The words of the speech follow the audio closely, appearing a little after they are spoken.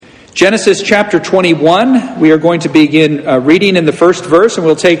Genesis chapter 21, we are going to begin reading in the first verse, and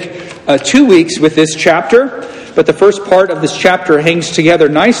we'll take 2 weeks with this chapter. But the first part of this chapter hangs together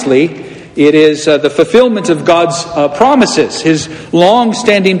nicely. It is the fulfillment of God's promises, His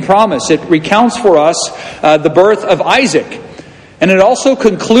long-standing promise. It recounts for us the birth of Isaac. And it also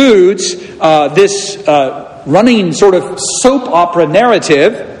concludes this running sort of soap opera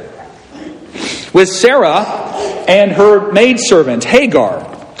narrative with Sarah and her maidservant, Hagar.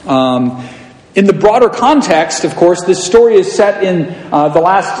 In the broader context, of course, this story is set in the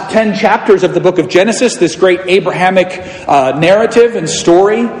last 10 chapters of the book of Genesis, this great Abrahamic narrative and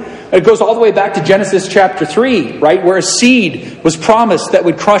story. It goes all the way back to Genesis chapter 3, right, where a seed was promised that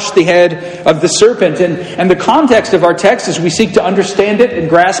would crush the head of the serpent. And the context of our text, as we seek to understand it and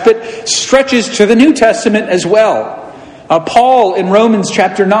grasp it, stretches to the New Testament as well. Paul in Romans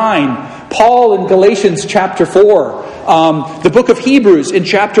chapter 9, Paul in Galatians chapter 4, the book of Hebrews in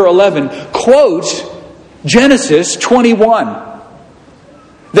chapter 11 quote Genesis 21,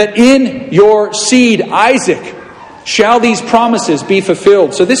 that in your seed Isaac shall these promises be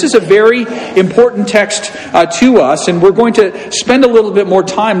fulfilled. So this is a very important text to us, and we're going to spend a little bit more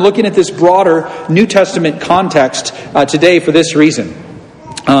time looking at this broader New Testament context today for this reason.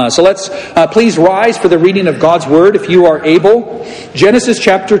 So let's please rise for the reading of God's Word if you are able. Genesis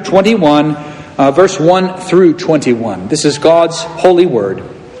chapter 21, verse 1 through 21. This is God's holy Word.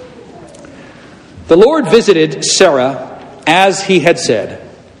 The Lord visited Sarah as He had said,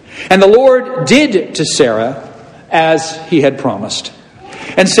 and the Lord did to Sarah as He had promised.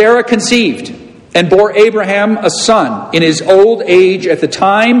 And Sarah conceived and bore Abraham a son in his old age at the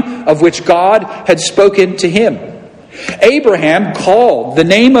time of which God had spoken to him. Abraham called the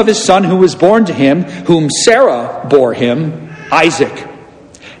name of his son who was born to him, whom Sarah bore him, Isaac.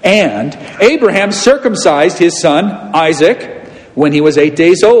 And Abraham circumcised his son Isaac when he was 8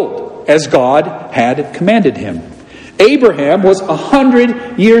 days old, as God had commanded him. Abraham was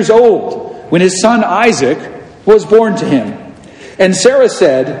 100 years old when his son Isaac was born to him. And Sarah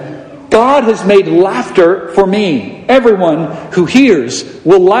said, God has made laughter for me. Everyone who hears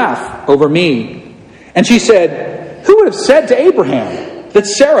will laugh over me. And she said, who would have said to Abraham that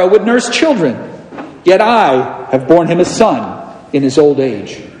Sarah would nurse children? Yet I have borne him a son in his old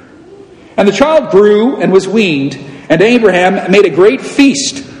age. And the child grew and was weaned, and Abraham made a great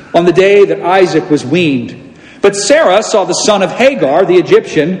feast on the day that Isaac was weaned. But Sarah saw the son of Hagar, the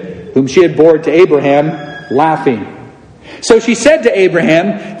Egyptian, whom she had borne to Abraham, laughing. So she said to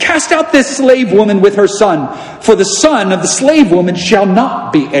Abraham, cast out this slave woman with her son, for the son of the slave woman shall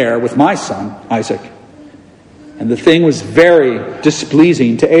not be heir with my son, Isaac. And the thing was very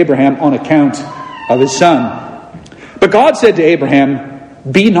displeasing to Abraham on account of his son. But God said to Abraham,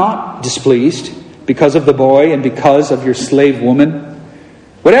 be not displeased because of the boy and because of your slave woman.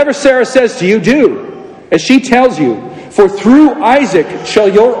 Whatever Sarah says to you, do as she tells you, for through Isaac shall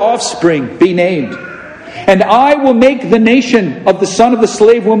your offspring be named. And I will make the nation of the son of the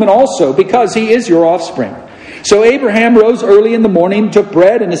slave woman also, because he is your offspring. So Abraham rose early in the morning, took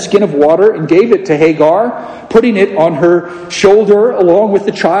bread and a skin of water, and gave it to Hagar, putting it on her shoulder along with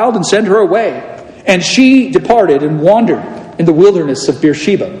the child, and sent her away. And she departed and wandered in the wilderness of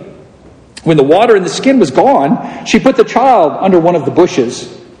Beersheba. When the water in the skin was gone, she put the child under one of the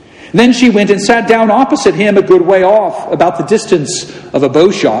bushes. Then she went and sat down opposite him a good way off, about the distance of a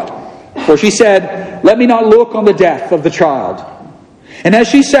bow shot. For she said, let me not look on the death of the child. And as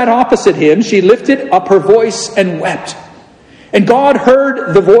she sat opposite him, she lifted up her voice and wept. And God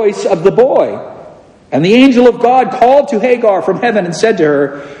heard the voice of the boy. And the angel of God called to Hagar from heaven and said to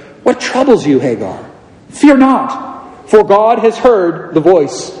her, what troubles you, Hagar? Fear not, for God has heard the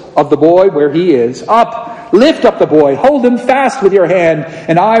voice of the boy where he is. Up, lift up the boy, hold him fast with your hand,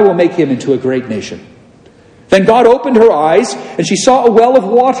 and I will make him into a great nation. Then God opened her eyes, and she saw a well of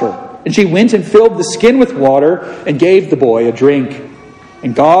water. And she went and filled the skin with water and gave the boy a drink.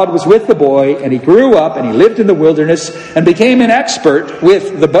 And God was with the boy, and he grew up, and he lived in the wilderness, and became an expert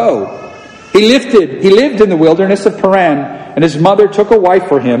with the bow. He lived in the wilderness of Paran, and his mother took a wife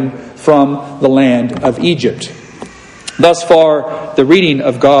for him from the land of Egypt. Thus far, the reading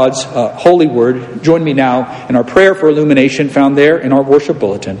of God's holy word. Join me now in our prayer for illumination found there in our worship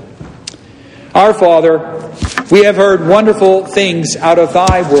bulletin. Our Father, we have heard wonderful things out of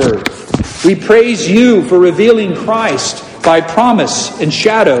thy word. We praise you for revealing Christ by promise and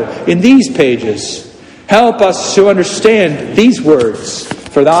shadow in these pages. Help us to understand these words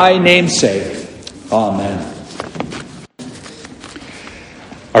for thy name's sake. Amen.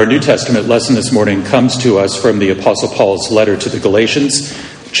 Our New Testament lesson this morning comes to us from the Apostle Paul's letter to the Galatians.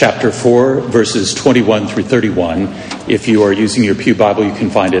 chapter 4, verses 21 through 31. If you are using your Pew Bible, you can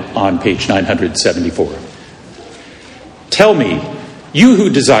find it on page 974. Tell me, you who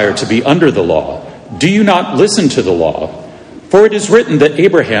desire to be under the law, do you not listen to the law? For it is written that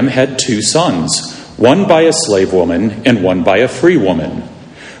Abraham had 2 sons, one by a slave woman and one by a free woman.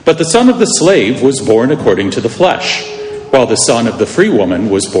 But the son of the slave was born according to the flesh, while the son of the free woman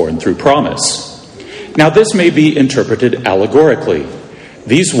was born through promise. Now this may be interpreted allegorically.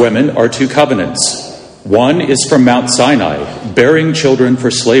 These women are 2 covenants. One is from Mount Sinai, bearing children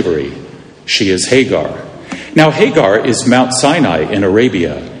for slavery. She is Hagar. Now Hagar is Mount Sinai in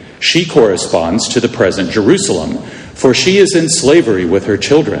Arabia. She corresponds to the present Jerusalem, for she is in slavery with her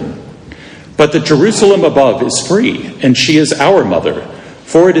children. But the Jerusalem above is free, and she is our mother.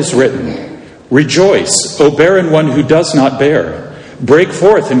 For it is written, Rejoice, O barren one who does not bear. Break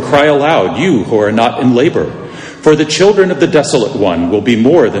forth and cry aloud, you who are not in labor. For the children of the desolate one will be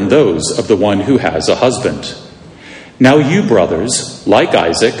more than those of the one who has a husband. Now you, brothers, like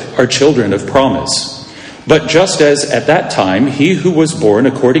Isaac, are children of promise. But just as at that time he who was born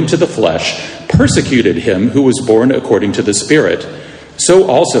according to the flesh persecuted him who was born according to the Spirit, so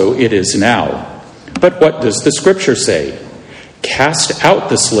also it is now. But what does the Scripture say? Cast out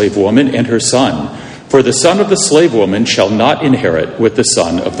the slave woman and her son, for the son of the slave woman shall not inherit with the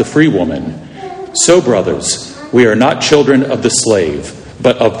son of the free woman. So, brothers, we are not children of the slave,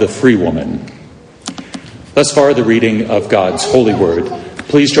 but of the free woman. Thus far, the reading of God's holy word.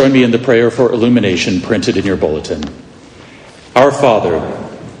 Please join me in the prayer for illumination printed in your bulletin. Our Father,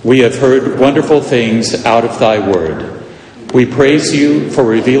 we have heard wonderful things out of thy word. We praise you for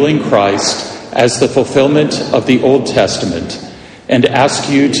revealing Christ as the fulfillment of the Old Testament, and ask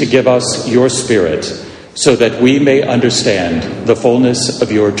you to give us your Spirit so that we may understand the fullness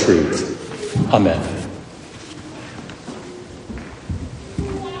of your truth. Amen.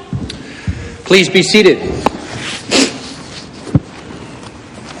 Please be seated.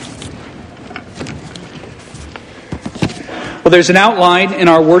 Well, there's an outline in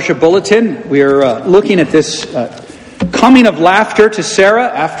our worship bulletin. We are looking at this coming of laughter to Sarah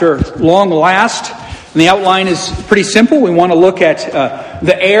after long last. And the outline is pretty simple. We want to look at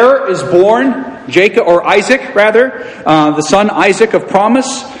the heir is born, Jacob, or Isaac rather, the son Isaac of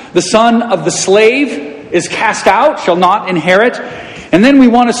promise. The son of the slave is cast out, shall not inherit. And then we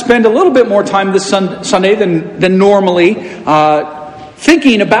want to spend a little bit more time this Sunday than normally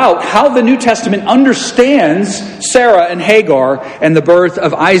thinking about how the New Testament understands Sarah and Hagar and the birth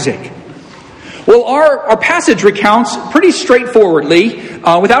of Isaac. Well, our passage recounts pretty straightforwardly,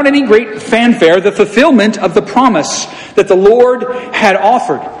 without any great fanfare, the fulfillment of the promise that the Lord had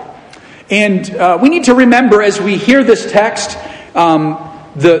offered. And we need to remember as we hear this text,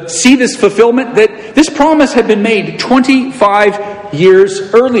 see this fulfillment, that this promise had been made 25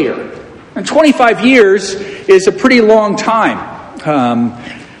 years earlier. And 25 years is a pretty long time.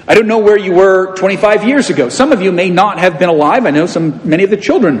 I don't know where you were 25 years ago. Some of you may not have been alive. I know many of the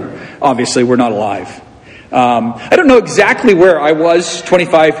children obviously were not alive. I don't know exactly where I was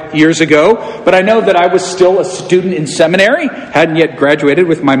 25 years ago, but I know that I was still a student in seminary, hadn't yet graduated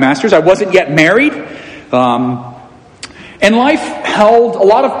with my master's. I wasn't yet married. And life held a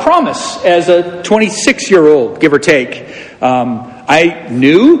lot of promise as a 26-year-old, give or take. I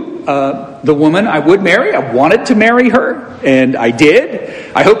knew the woman I would marry. I wanted to marry her, and I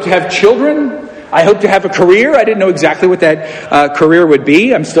did. I hoped to have children. I hoped to have a career. I didn't know exactly what that career would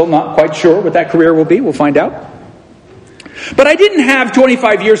be. I'm still not quite sure what that career will be. We'll find out. But I didn't have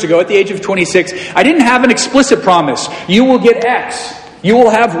 25 years ago, at the age of 26, I didn't have an explicit promise. You will get X. You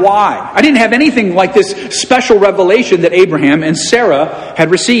will have Y. I didn't have anything like this special revelation that Abraham and Sarah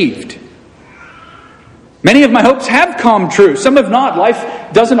had received. Many of my hopes have come true. Some have not.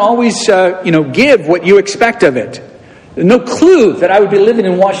 Life doesn't always, give what you expect of it. No clue that I would be living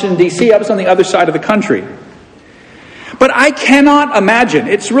in Washington, D.C. I was on the other side of the country. But I cannot imagine,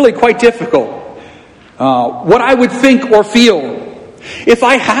 it's really quite difficult, what I would think or feel if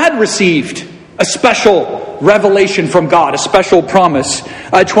I had received a special revelation from God, a special promise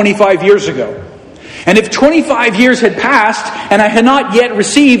 25 years ago. And if 25 years had passed and I had not yet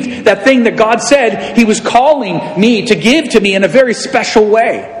received that thing that God said He was calling me to give to me in a very special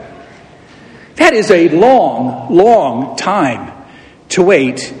way. That is a long, long time to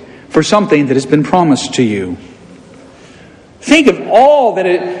wait for something that has been promised to you. Think of all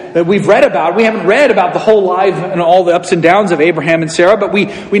that we've read about. We haven't read about the whole life and all the ups and downs of Abraham and Sarah, but we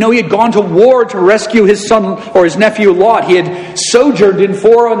know he had gone to war to rescue his son or his nephew Lot. He had sojourned in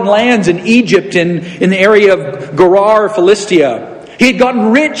foreign lands in Egypt, in the area of Gerar, Philistia. He had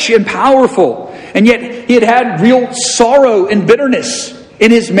gotten rich and powerful, and yet he had had real sorrow and bitterness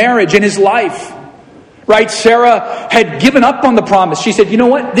in his marriage, in his life. Right? Sarah had given up on the promise. She said, you know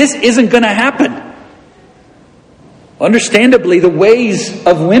what? This isn't going to happen. Understandably, the ways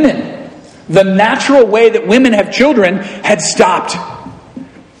of women, the natural way that women have children, had stopped.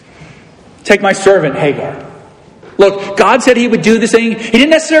 Take my servant, Hagar. Look, God said he would do this thing. He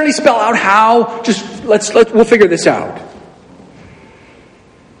didn't necessarily spell out how. Just we'll figure this out.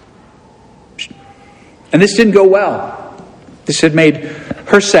 And this didn't go well. This had made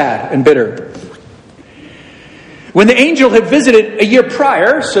her sad and bitter. When the angel had visited a year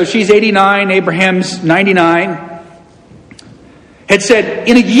prior, so she's 89, Abraham's 99, had said,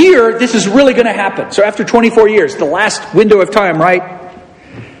 in a year, this is really going to happen. So after 24 years, the last window of time, right?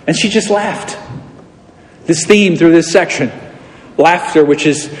 And she just laughed. This theme through this section, laughter, which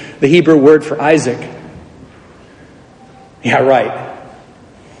is the Hebrew word for Isaac. Yeah, right.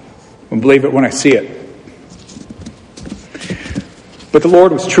 I'll believe it when I see it. But the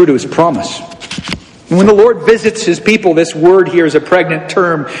Lord was true to his promise. And when the Lord visits his people, this word here is a pregnant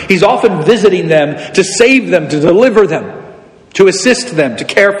term. He's often visiting them to save them, to deliver them, to assist them, to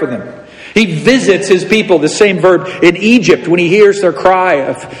care for them. He visits his people, the same verb in Egypt, when he hears their cry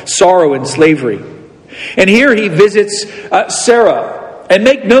of sorrow and slavery. And here he visits Sarah. And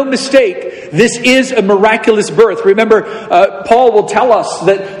make no mistake, this is a miraculous birth. Remember, Paul will tell us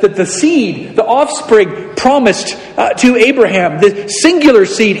that the seed, the offspring promised to Abraham, the singular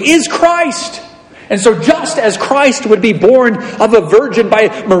seed, is Christ. And so just as Christ would be born of a virgin by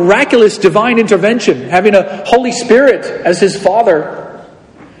miraculous divine intervention, having a Holy Spirit as his father,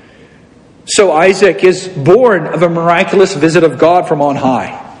 so Isaac is born of a miraculous visit of God from on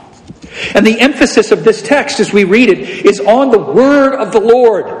high. And the emphasis of this text as we read it is on the word of the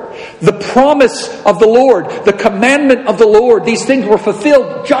Lord, the promise of the Lord, the commandment of the Lord. These things were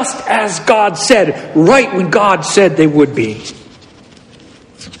fulfilled just as God said, right when God said they would be.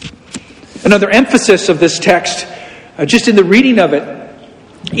 Another emphasis of this text, just in the reading of it,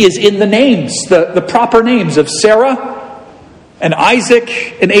 is in the names, the proper names of Sarah and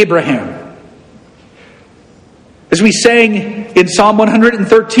Isaac and Abraham. As we sang in Psalm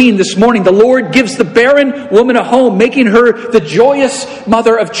 113 this morning, the Lord gives the barren woman a home, making her the joyous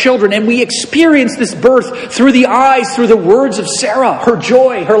mother of children. And we experience this birth through the eyes, through the words of Sarah, her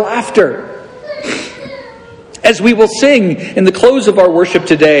joy, her laughter. As we will sing in the close of our worship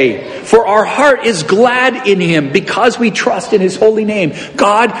today, for our heart is glad in him because we trust in his holy name.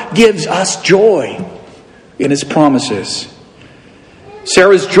 God gives us joy in his promises.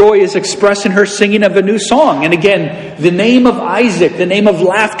 Sarah's joy is expressed in her singing of a new song. And again, the name of Isaac, the name of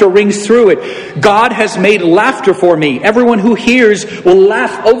laughter rings through it. God has made laughter for me. Everyone who hears will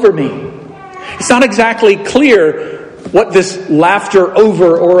laugh over me. It's not exactly clear what this laughter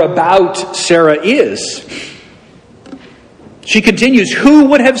over or about Sarah is. She continues, who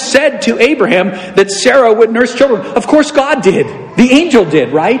would have said to Abraham that Sarah would nurse children? Of course God did. The angel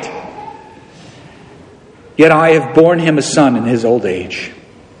did, right? Yet I have borne him a son in his old age.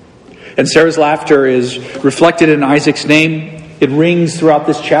 And Sarah's laughter is reflected in Isaac's name. It rings throughout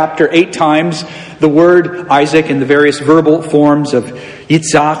this chapter 8 times. The word Isaac in the various verbal forms of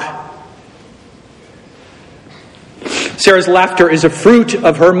Yitzhak. Sarah's laughter is a fruit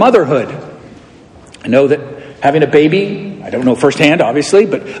of her motherhood. I know that having a baby, I don't know firsthand, obviously,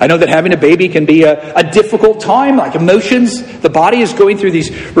 but I know that having a baby can be a difficult time, like emotions. The body is going through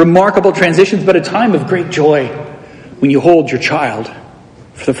these remarkable transitions, but a time of great joy when you hold your child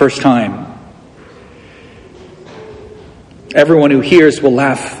for the first time. Everyone who hears will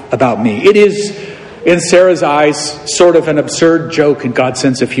laugh about me. It is, in Sarah's eyes, sort of an absurd joke in God's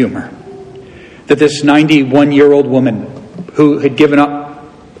sense of humor, that this 91-year-old woman who had given up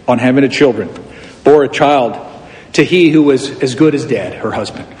on having children bore a child to he who was as good as dead, her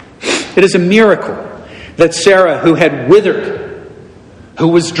husband. It is a miracle that Sarah, who had withered, who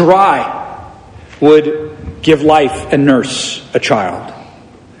was dry, would give life and nurse a child.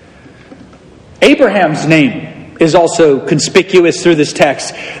 Abraham's name is also conspicuous through this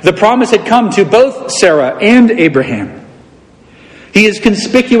text. The promise had come to both Sarah and Abraham. He is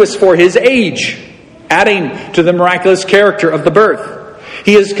conspicuous for his age, adding to the miraculous character of the birth.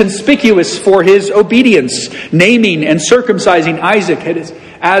 He is conspicuous for his obedience, naming and circumcising Isaac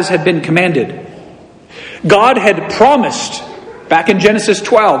as had been commanded. God had promised, back in Genesis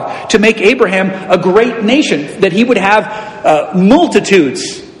 12, to make Abraham a great nation, that he would have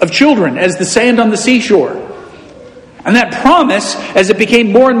multitudes of children as the sand on the seashore. And that promise, as it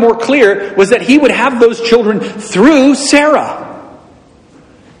became more and more clear, was that he would have those children through Sarah.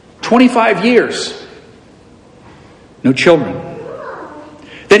 25 years. No children.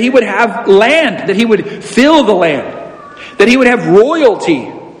 That he would have land, that he would fill the land. that he would have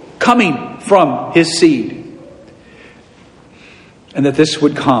royalty coming from his seed, and that this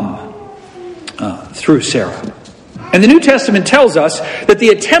would come through Sarah. And the New Testament tells us that the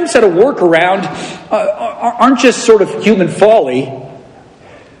attempts at a workaround aren't just sort of human folly.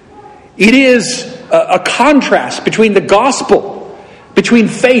 It is a contrast between the gospel, between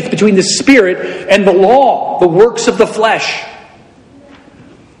faith, between the Spirit and the law, the works of the flesh.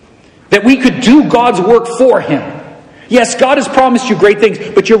 That we could do God's work for Him. Yes, God has promised you great things,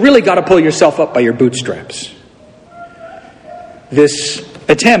 but you really got to pull yourself up by your bootstraps. This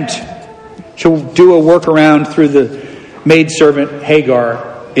attempt to do a workaround through the maidservant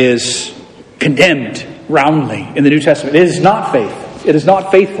Hagar is condemned roundly in the New Testament. It is not faith. It is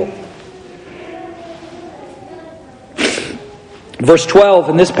not faithful. Verse 12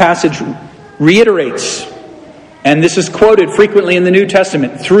 in this passage reiterates, and this is quoted frequently in the New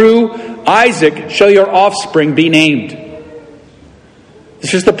Testament, "Through Isaac shall your offspring be named."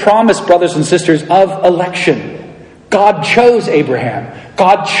 This is the promise, brothers and sisters, of election. God chose Abraham.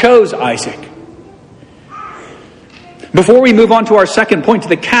 God chose Isaac. Before we move on to our second point, to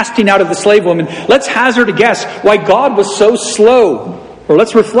the casting out of the slave woman, let's hazard a guess why God was so slow. Or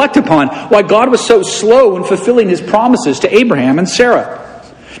let's reflect upon why God was so slow in fulfilling His promises to Abraham and Sarah.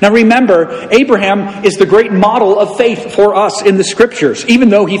 Now remember, Abraham is the great model of faith for us in the Scriptures, even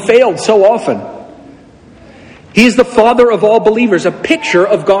though he failed so often. He is the father of all believers, a picture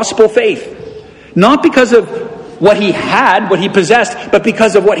of gospel faith. Not because of what he had, what he possessed, but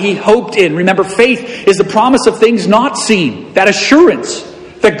because of what he hoped in. Remember, faith is the promise of things not seen, that assurance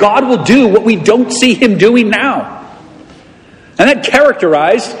that God will do what we don't see Him doing now. And that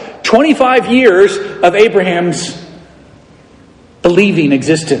characterized 25 years of Abraham's believing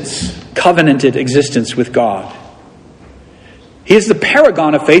existence, covenanted existence with God. He is the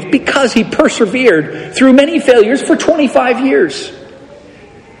paragon of faith because he persevered through many failures for 25 years.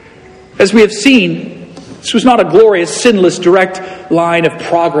 As we have seen, this was not a glorious, sinless, direct line of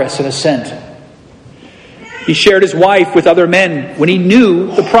progress and ascent. He shared his wife with other men when he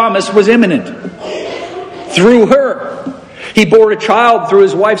knew the promise was imminent. Through her, he bore a child through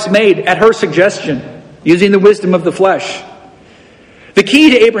his wife's maid at her suggestion, using the wisdom of the flesh. The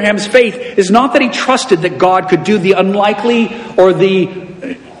key to Abraham's faith is not that he trusted that God could do the unlikely or the,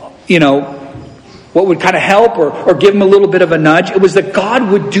 what would kind of help or give him a little bit of a nudge. It was that God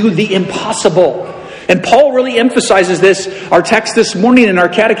would do the impossible. And Paul really emphasizes this. Our text this morning in our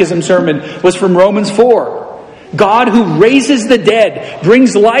catechism sermon was from Romans 4. God who raises the dead,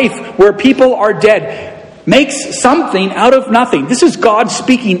 brings life where people are dead, makes something out of nothing. This is God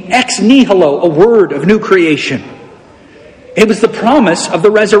speaking ex nihilo, a word of new creation. It was the promise of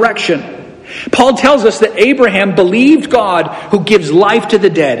the resurrection. Paul tells us that Abraham believed God who gives life to the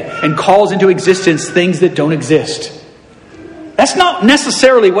dead and calls into existence things that don't exist. That's not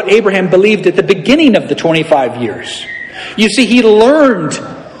necessarily what Abraham believed at the beginning of the 25 years. You see, he learned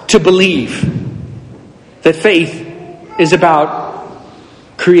to believe that faith is about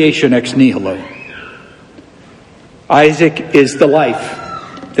creation ex nihilo. Isaac is the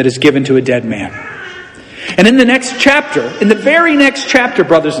life that is given to a dead man. And in the next chapter, in the very next chapter,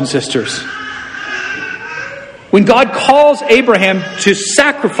 brothers and sisters, when God calls Abraham to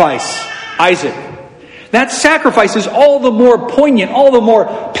sacrifice Isaac, that sacrifice is all the more poignant, all the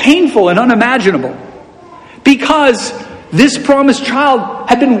more painful and unimaginable, because this promised child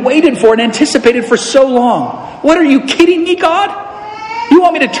had been waited for and anticipated for so long. What, are you kidding me, God? You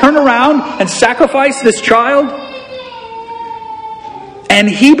want me to turn around and sacrifice this child? And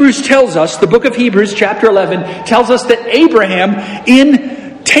Hebrews tells us, the book of Hebrews, chapter 11, tells us that Abraham,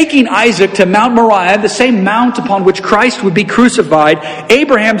 in taking Isaac to Mount Moriah, the same mount upon which Christ would be crucified,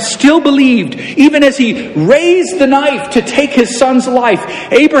 Abraham still believed, even as he raised the knife to take his son's life,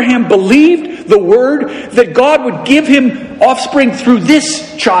 Abraham believed the word that God would give him offspring through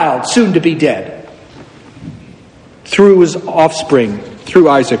this child, soon to be dead. Through his offspring, through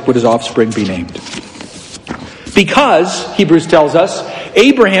Isaac, would his offspring be named. Because, Hebrews tells us,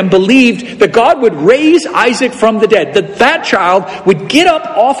 Abraham believed that God would raise Isaac from the dead, that child would get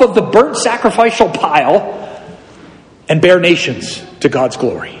up off of the burnt sacrificial pile and bear nations to God's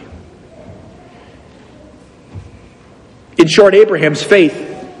glory. In short, Abraham's faith,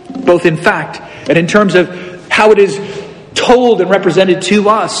 both in fact and in terms of how it is told and represented to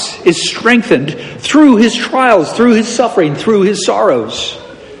us, is strengthened through his trials, through his suffering, through his sorrows.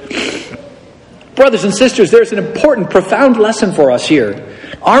 Brothers and sisters, there's an important, profound lesson for us here.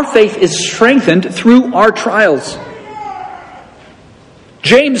 Our faith is strengthened through our trials.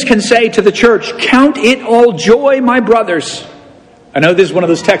 James can say to the church, "Count it all joy, my brothers, I know this is one of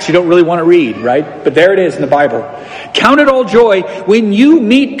those texts you don't really want to read, right? But there it is in the Bible. Count it all joy when you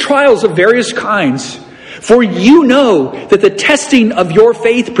meet trials of various kinds, for you know that the testing of your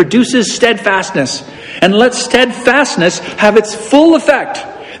faith produces steadfastness. And let steadfastness have its full effect,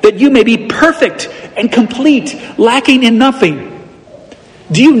 that you may be perfect and complete, lacking in nothing.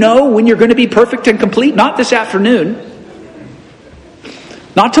 Do you know when you're going to be perfect and complete? Not this afternoon.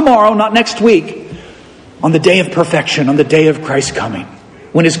 Not tomorrow, not next week. On the day of perfection, on the day of Christ's coming.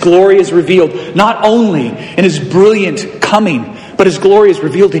 When His glory is revealed, not only in His brilliant coming, but His glory is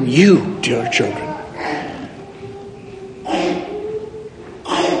revealed in you, dear children.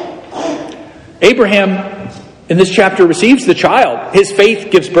 Abraham, in this chapter, receives the child. His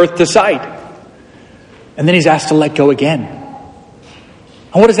faith gives birth to sight. And then he's asked to let go again.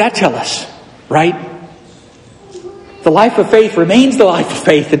 And what does that tell us? Right? The life of faith remains the life of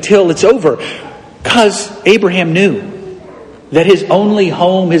faith until it's over. Because Abraham knew that his only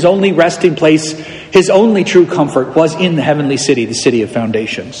home, his only resting place, his only true comfort was in the heavenly city, the city of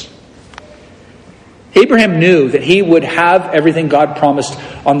foundations. Abraham knew that he would have everything God promised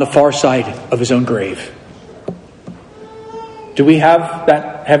on the far side of his own grave. Do we have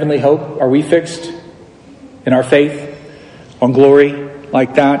that heavenly hope? Are we fixed in our faith on glory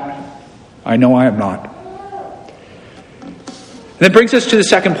like that? I know I am not. And that brings us to the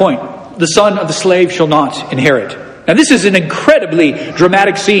second point. The son of the slave shall not inherit. Now this is an incredibly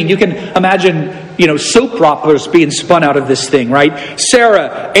dramatic scene. You can imagine, soap operas being spun out of this thing, right?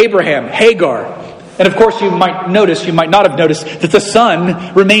 Sarah, Abraham, Hagar. And of course you might not have noticed, that the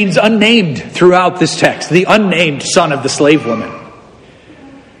son remains unnamed throughout this text. The unnamed son of the slave woman.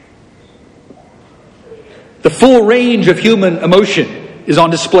 The full range of human emotion is on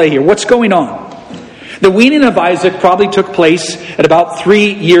display here. What's going on? The weaning of Isaac probably took place at about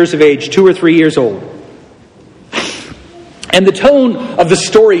 3 years of age, 2 or 3 years old. And the tone of the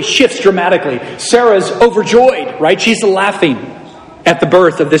story shifts dramatically. Sarah's overjoyed, right? She's laughing at the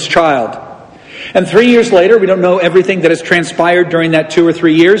birth of this child. And 3 years later, we don't know everything that has transpired during that 2 or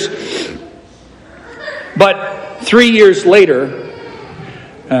 3 years. But 3 years later,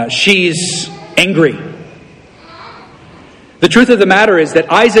 she's angry. The truth of the matter is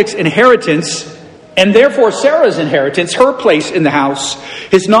that Isaac's inheritance, and therefore Sarah's inheritance, her place in the house,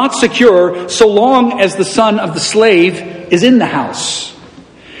 is not secure so long as the son of the slave is in the house.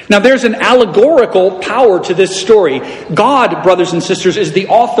 Now there's an allegorical power to this story. God, brothers and sisters, is the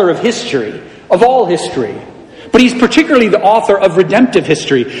author of history, of all history. But He's particularly the author of redemptive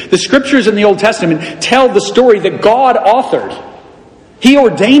history. The scriptures in the Old Testament tell the story that God authored. He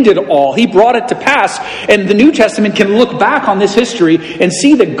ordained it all. He brought it to pass. And the New Testament can look back on this history and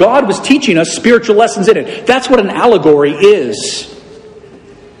see that God was teaching us spiritual lessons in it. That's what an allegory is.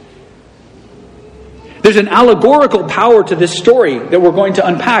 There's an allegorical power to this story that we're going to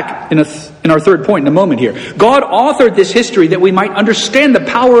unpack in our third point in a moment here. God authored this history that we might understand the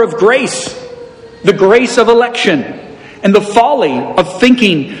power of grace, the grace of election, and the folly of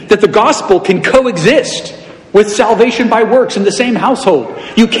thinking that the gospel can coexist with salvation by works in the same household.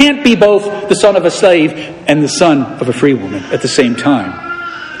 You can't be both the son of a slave and the son of a free woman at the same time.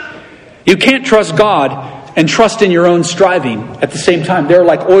 You can't trust God and trust in your own striving at the same time. They're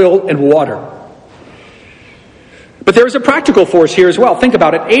like oil and water. But there is a practical force here as well. Think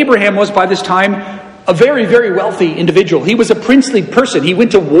about it. Abraham was by this time a very, very wealthy individual. He was a princely person. He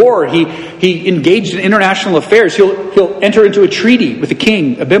went to war. He engaged in international affairs. He'll enter into a treaty with the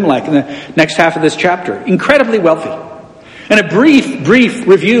king, Abimelech, in the next half of this chapter. Incredibly wealthy. And a brief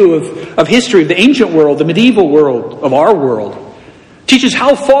review of history of the ancient world, the medieval world, of our world, teaches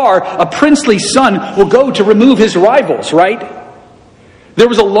how far a princely son will go to remove his rivals, right? There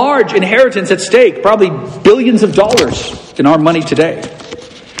was a large inheritance at stake, probably billions of dollars in our money today.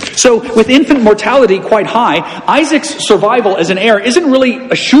 So, with infant mortality quite high, Isaac's survival as an heir isn't really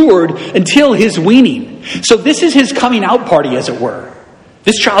assured until his weaning. So this is his coming out party, as it were.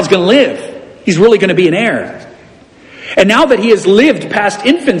 This child's going to live. He's really going to be an heir. And now that he has lived past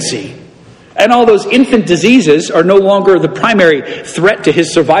infancy, and all those infant diseases are no longer the primary threat to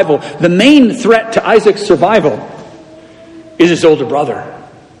his survival, the main threat to Isaac's survival is his older brother,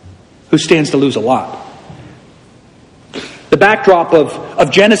 who stands to lose a lot. The backdrop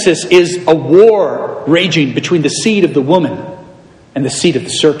of Genesis is a war raging between the seed of the woman and the seed of the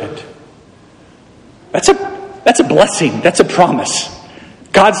serpent. That's a blessing. That's a promise.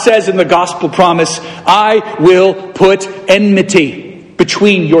 God says in the gospel promise, I will put enmity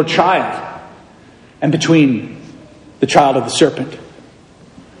between your child and between the child of the serpent.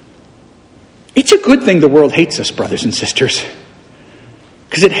 It's a good thing the world hates us, brothers and sisters.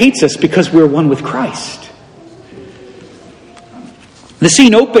 Because it hates us because we're one with Christ. The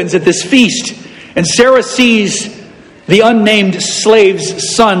scene opens at this feast, and Sarah sees the unnamed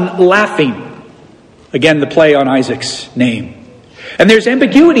slave's son laughing. Again, the play on Isaac's name. And there's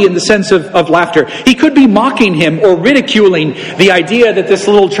ambiguity in the sense of laughter. He could be mocking him or ridiculing the idea that this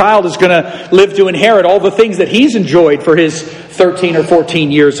little child is going to live to inherit all the things that he's enjoyed for his 13 or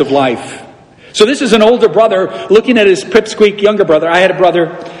 14 years of life. So this is an older brother looking at his pipsqueak younger brother. I had a brother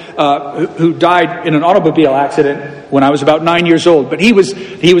who died in an automobile accident when I was about 9 years old. But he was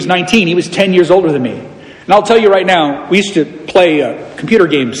 19. He was 10 years older than me. And I'll tell you right now, we used to play computer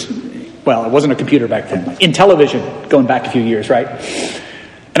games. Well, it wasn't a computer back then. Intellivision, going back a few years, right?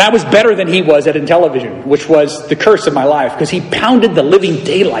 And I was better than he was at Intellivision, which was the curse of my life, because he pounded the living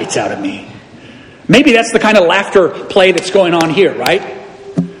daylights out of me. Maybe that's the kind of laughter play that's going on here, right?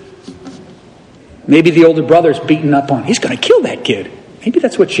 Maybe the older brother's beaten up on, he's going to kill that kid. Maybe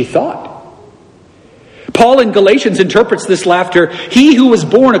that's what she thought. Paul in Galatians interprets this laughter. He who was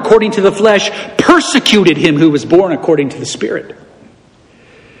born according to the flesh persecuted him who was born according to the Spirit.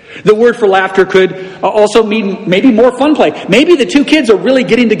 The word for laughter could also mean maybe more fun play. Maybe the two kids are really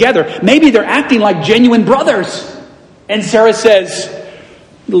getting together. Maybe they're acting like genuine brothers. And Sarah says,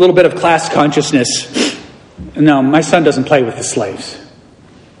 a little bit of class consciousness, no, my son doesn't play with the slaves.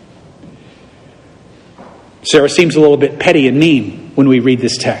 Sarah seems a little bit petty and mean when we read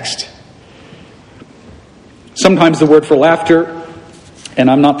this text. Sometimes the word for laughter, and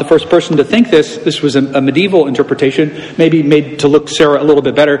I'm not the first person to think this was a medieval interpretation, maybe made to look Sarah a little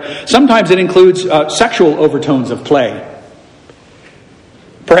bit better. Sometimes it includes sexual overtones of play.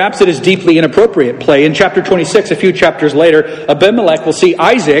 Perhaps it is deeply inappropriate play. In chapter 26, a few chapters later, Abimelech will see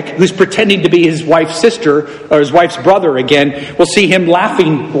Isaac, who's pretending to be his wife's sister, or his wife's brother again, will see him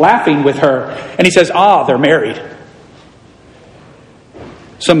laughing with her. And he says, they're married.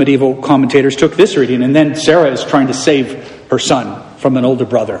 Some medieval commentators took this reading, and then Sarah is trying to save her son from an older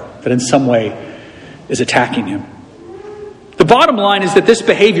brother that in some way is attacking him. The bottom line is that this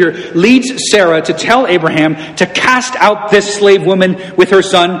behavior leads Sarah to tell Abraham to cast out this slave woman with her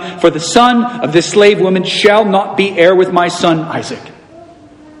son, for the son of this slave woman shall not be heir with my son Isaac.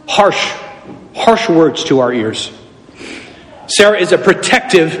 Harsh words to our ears. Sarah is a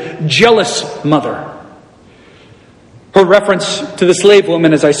protective, jealous mother. Her reference to the slave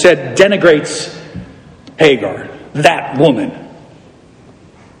woman, as I said, denigrates Hagar, that woman.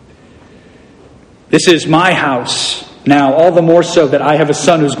 This is my house now, all the more so that I have a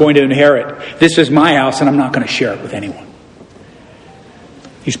son who's going to inherit. This is my house, and I'm not going to share it with anyone.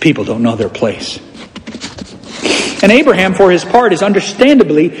 These people don't know their place. And Abraham, for his part, is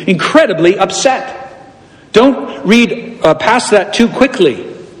understandably incredibly upset. Don't read past that too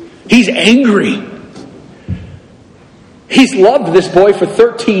quickly. He's angry. He's loved this boy for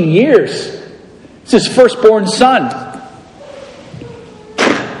 13 years. It's his firstborn son.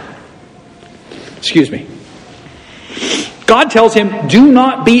 Excuse me. God tells him, do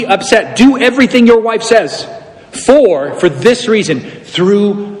not be upset. Do everything your wife says. For this reason,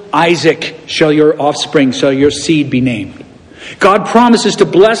 through Isaac shall your offspring, shall your seed be named. God promises to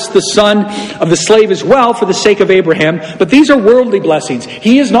bless the son of the slave as well for the sake of Abraham. But these are worldly blessings.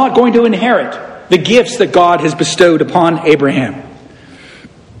 He is not going to inherit the gifts that God has bestowed upon Abraham.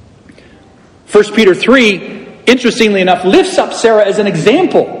 1 Peter 3, interestingly enough, lifts up Sarah as an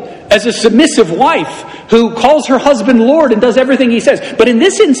example, as a submissive wife who calls her husband Lord and does everything he says. But in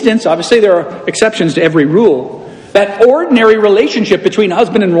this instance, obviously there are exceptions to every rule, that ordinary relationship between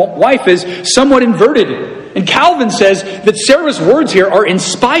husband and wife is somewhat inverted. And Calvin says that Sarah's words here are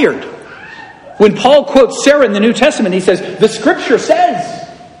inspired. When Paul quotes Sarah in the New Testament, he says, the Scripture says.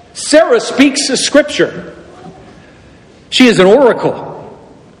 Sarah speaks a Scripture. She is an oracle.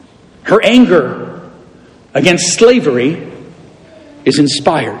 Her anger against slavery is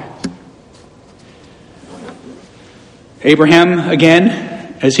inspired. Abraham,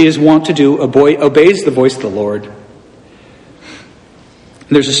 again, as he is wont to do, obeys the voice of the Lord.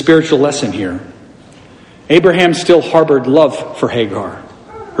 There's a spiritual lesson here. Abraham still harbored love for Hagar,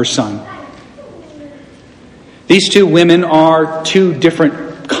 her son. These two women are two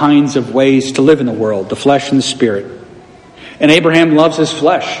different kinds of ways to live in the world, the flesh and the spirit. And Abraham loves his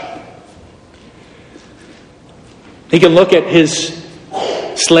flesh. He can look at his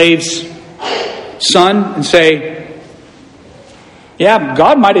slave's son and say, yeah,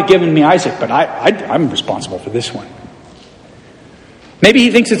 God might have given me Isaac, but I'm responsible for this one. Maybe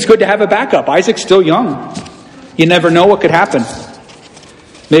he thinks it's good to have a backup. Isaac's still young. You never know what could happen.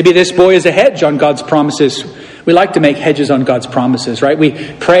 Maybe this boy is a hedge on God's promises. We like to make hedges on God's promises, right?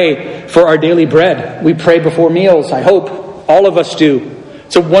 We pray for our daily bread. We pray before meals, I hope. All of us do.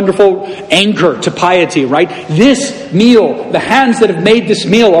 It's a wonderful anchor to piety, right? This meal, the hands that have made this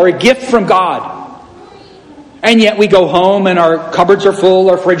meal are a gift from God. And yet we go home and our cupboards are full,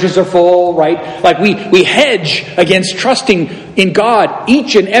 our fridges are full, right? Like we hedge against trusting in God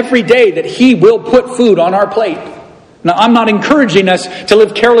each and every day that He will put food on our plate. Now, I'm not encouraging us to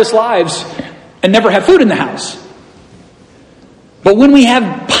live careless lives and never have food in the house. But when we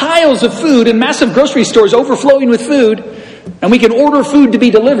have piles of food and massive grocery stores overflowing with food, and we can order food to be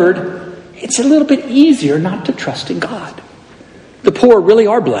delivered, it's a little bit easier not to trust in God. The poor really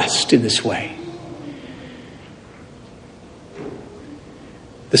are blessed in this way.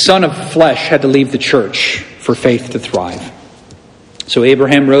 The son of flesh had to leave the church for faith to thrive. So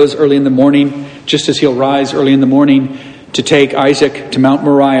Abraham rose early in the morning, just as he'll rise early in the morning, to take Isaac to Mount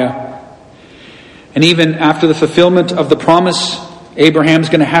Moriah. And even after the fulfillment of the promise, Abraham's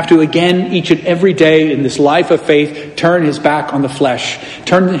going to have to again, each and every day in this life of faith, turn his back on the flesh,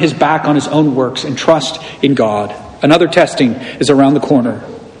 turn his back on his own works, and trust in God. Another testing is around the corner.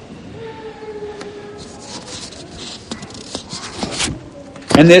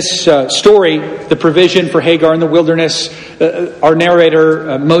 And this story, the provision for Hagar in the wilderness, our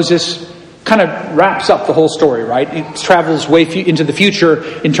narrator, Moses, kind of wraps up the whole story, right? It travels way into the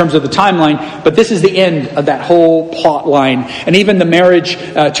future in terms of the timeline, but this is the end of that whole plot line. And even the marriage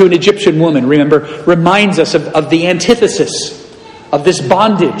to an Egyptian woman, remember, reminds us of the antithesis of this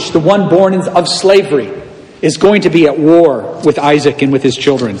bondage. The one born of slavery is going to be at war with Isaac and with his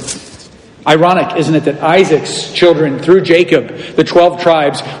children. Ironic, isn't it, that Isaac's children, through Jacob, the 12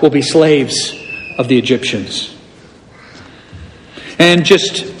 tribes, will be slaves of the Egyptians. And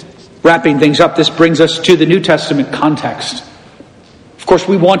just wrapping things up, this brings us to the New Testament context. Of course,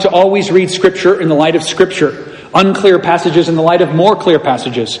 we want to always read Scripture in the light of Scripture. Unclear passages in the light of more clear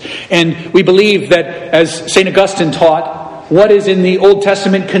passages. And we believe that, as St. Augustine taught, what is in the Old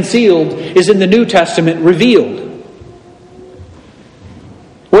Testament concealed is in the New Testament revealed.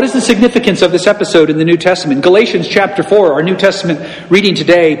 What is the significance of this episode in the New Testament? Galatians chapter 4, our New Testament reading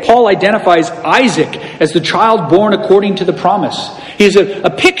today, Paul identifies Isaac as the child born according to the promise. He's a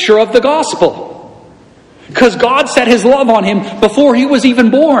picture of the gospel. Because God set His love on him before he was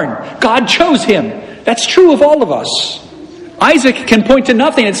even born. God chose him. That's true of all of us. Isaac can point to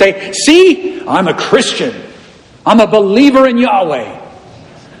nothing and say, see, I'm a Christian. I'm a believer in Yahweh.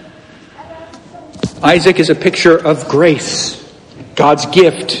 Isaac is a picture of grace. God's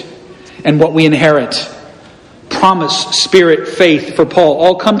gift and what we inherit. Promise, spirit, faith for Paul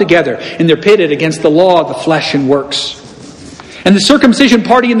all come together, and they're pitted against the law of the flesh and works. And the circumcision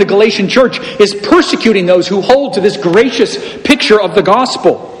party in the Galatian church is persecuting those who hold to this gracious picture of the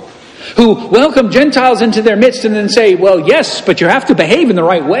gospel, who welcome Gentiles into their midst and then say, well, yes, but you have to behave in the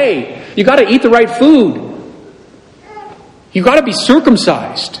right way. You got to eat the right food. You got to be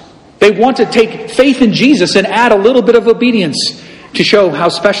circumcised. They want to take faith in Jesus and add a little bit of obedience to show how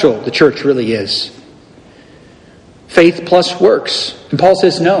special the church really is. Faith plus works. And Paul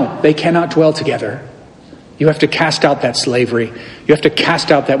says, no, they cannot dwell together. You have to cast out that slavery. You have to cast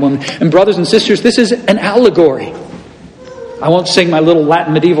out that woman. And brothers and sisters, this is an allegory. I won't sing my little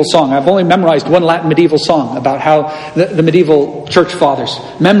Latin medieval song. I've only memorized one Latin medieval song about how the medieval church fathers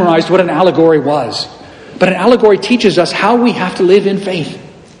memorized what an allegory was. But an allegory teaches us how we have to live in faith.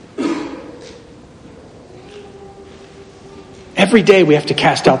 Every day we have to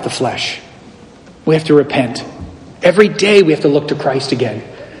cast out the flesh. We have to repent. Every day we have to look to Christ again.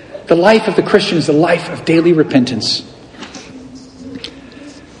 The life of the Christian is the life of daily repentance.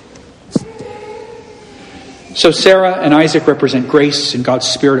 So Sarah and Isaac represent grace and God's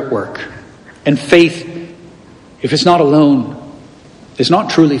Spirit at work. And faith, if it's not alone, is not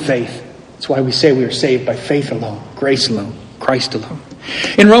truly faith. That's why we say we are saved by faith alone, grace alone, Christ alone.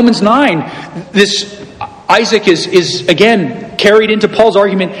 In Romans 9, this Isaac is again carried into Paul's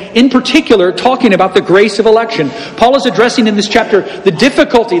argument, in particular talking about the grace of election. Paul is addressing in this chapter the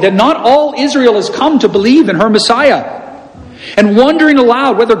difficulty that not all Israel has come to believe in her Messiah, and wondering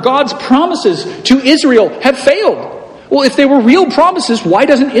aloud whether God's promises to Israel have failed. Well, if they were real promises, why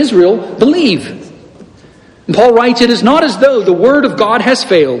doesn't Israel believe? And Paul writes, it is not as though the word of God has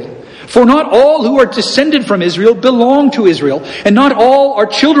failed. For not all who are descended from Israel belong to Israel, and not all are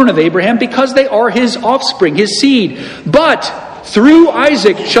children of Abraham because they are his offspring, his seed. But through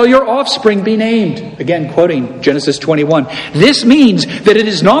Isaac shall your offspring be named. Again, quoting Genesis 21. This means that it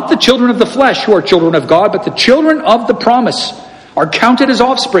is not the children of the flesh who are children of God, but the children of the promise are counted as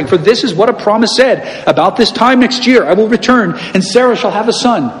offspring. For this is what a promise said. About this time next year I will return, and Sarah shall have a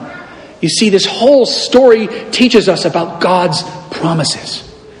son. You see, this whole story teaches us about God's promises.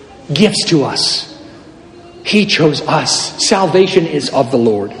 Gifts to us. He chose us. Salvation is of the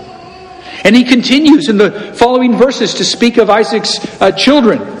Lord. And he continues in the following verses to speak of Isaac's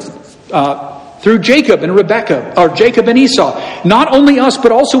children through Jacob and Rebekah, or Jacob and Esau. Not only us,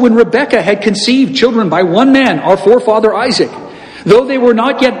 but also when Rebekah had conceived children by one man, our forefather Isaac, though they were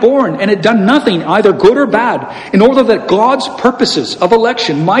not yet born and had done nothing, either good or bad, in order that God's purposes of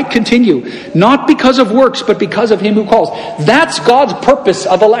election might continue, not because of works, but because of him who calls. That's God's purpose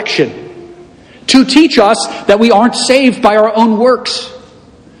of election, to teach us that we aren't saved by our own works.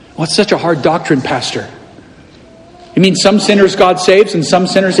 What's such a hard doctrine, Pastor? You mean some sinners God saves and some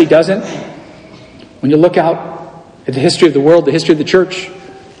sinners he doesn't? When you look out at the history of the world, the history of the church,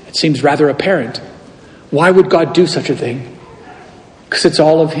 it seems rather apparent. Why would God do such a thing? Because it's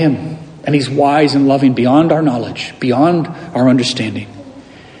all of him. And he's wise and loving beyond our knowledge, beyond our understanding.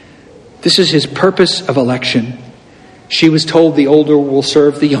 This is his purpose of election. She was told the older will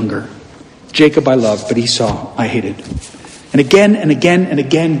serve the younger. Jacob I loved, but Esau I hated. And again and again and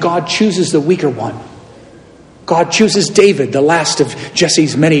again, God chooses the weaker one. God chooses David, the last of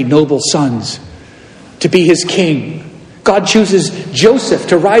Jesse's many noble sons, to be his king. God chooses Joseph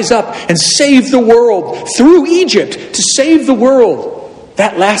to rise up and save the world through Egypt, to save the world.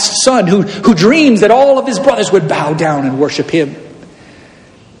 That last son who dreams that all of his brothers would bow down and worship him.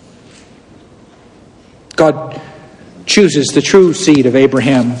 God chooses the true seed of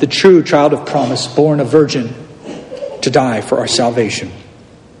Abraham, the true child of promise, born a virgin, to die for our salvation.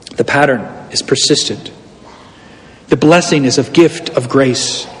 The pattern is persistent. The blessing is a gift of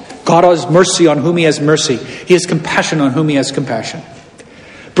grace. God has mercy on whom he has mercy. He has compassion on whom he has compassion.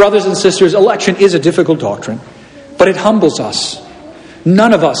 Brothers and sisters, election is a difficult doctrine, but it humbles us.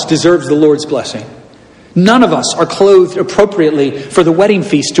 None of us deserves the Lord's blessing. None of us are clothed appropriately for the wedding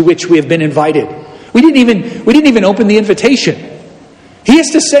feast to which we have been invited. We didn't even open the invitation. He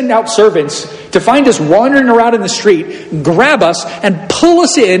has to send out servants to find us wandering around in the street, grab us, and pull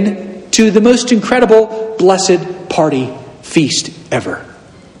us in to the most incredible, blessed party feast ever.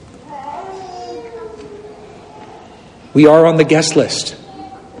 We are on the guest list.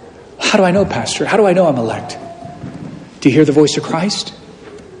 How do I know, Pastor? How do I know I'm elect? Do you hear the voice of Christ?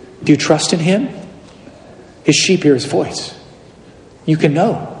 Do you trust in him? His sheep hear his voice. You can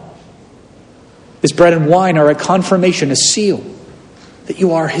know. This bread and wine are a confirmation, a seal, that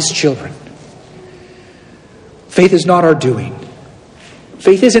you are his children. Faith is not our doing.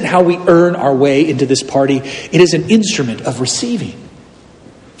 Faith isn't how we earn our way into this party. It is an instrument of receiving.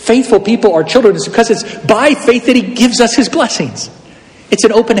 Faithful people are children. It's because it's by faith that he gives us his blessings. It's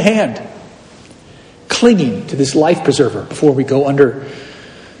an open hand, clinging to this life preserver before we go under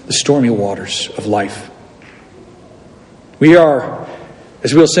the stormy waters of life. We are,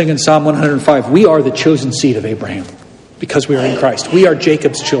 as we'll sing in Psalm 105, we are the chosen seed of Abraham because we are in Christ. We are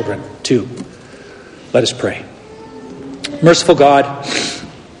Jacob's children too. Let us pray. Merciful God,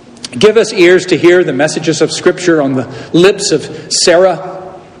 give us ears to hear the messages of Scripture on the lips of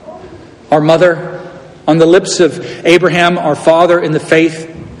Sarah, our mother, on the lips of Abraham, our father in the faith.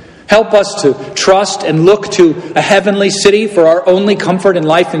 Help us to trust and look to a heavenly city for our only comfort in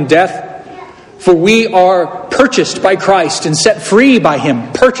life and death. For we are purchased by Christ and set free by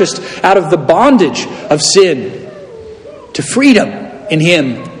him, purchased out of the bondage of sin to freedom in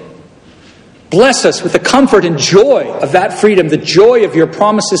him. Bless us with the comfort and joy of that freedom, the joy of your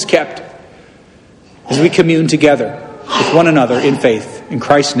promises kept, as we commune together with one another in faith. In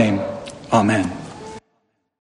Christ's name, amen.